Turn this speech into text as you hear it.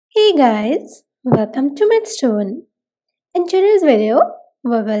Hey guys, welcome to Mathstoon. In today's video,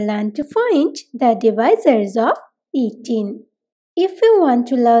 we will learn to find the divisors of 18. If you want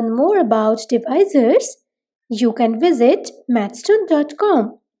to learn more about divisors, you can visit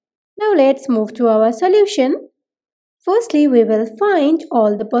mathstoon.com. Now let's move to our solution. Firstly, we will find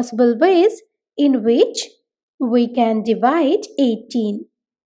all the possible ways in which we can divide 18.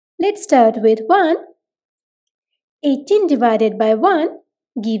 Let's start with 1. 18 divided by 1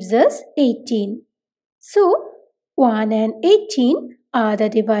 gives us 18. So, 1 and 18 are the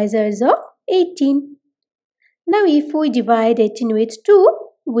divisors of 18. Now, if we divide 18 with 2,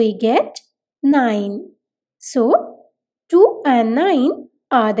 we get 9. So, 2 and 9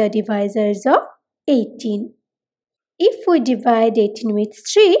 are the divisors of 18. If we divide 18 with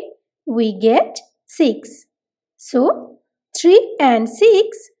 3, we get 6. So, 3 and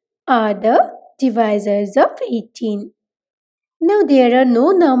 6 are the divisors of 18. Now there are no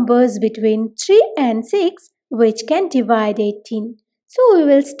numbers between 3 and 6 which can divide 18. So we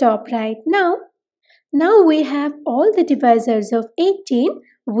will stop right now. Now we have all the divisors of 18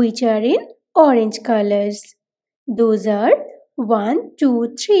 which are in orange colors. Those are 1,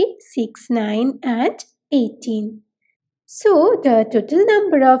 2, 3, 6, 9 and 18. So the total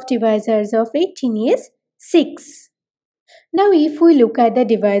number of divisors of 18 is 6. Now if we look at the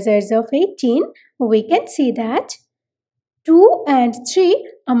divisors of 18, we can see that 2 and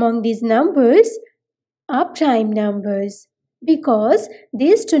 3 among these numbers are prime numbers because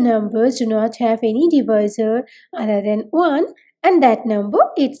these two numbers do not have any divisor other than 1 and that number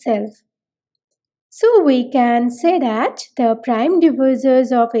itself. So we can say that the prime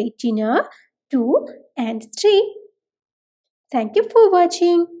divisors of 18 are 2 and 3. Thank you for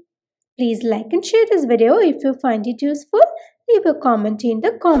watching. Please like and share this video if you find it useful. Leave a comment in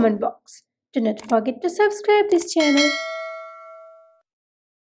the comment box. Do not forget to subscribe this channel.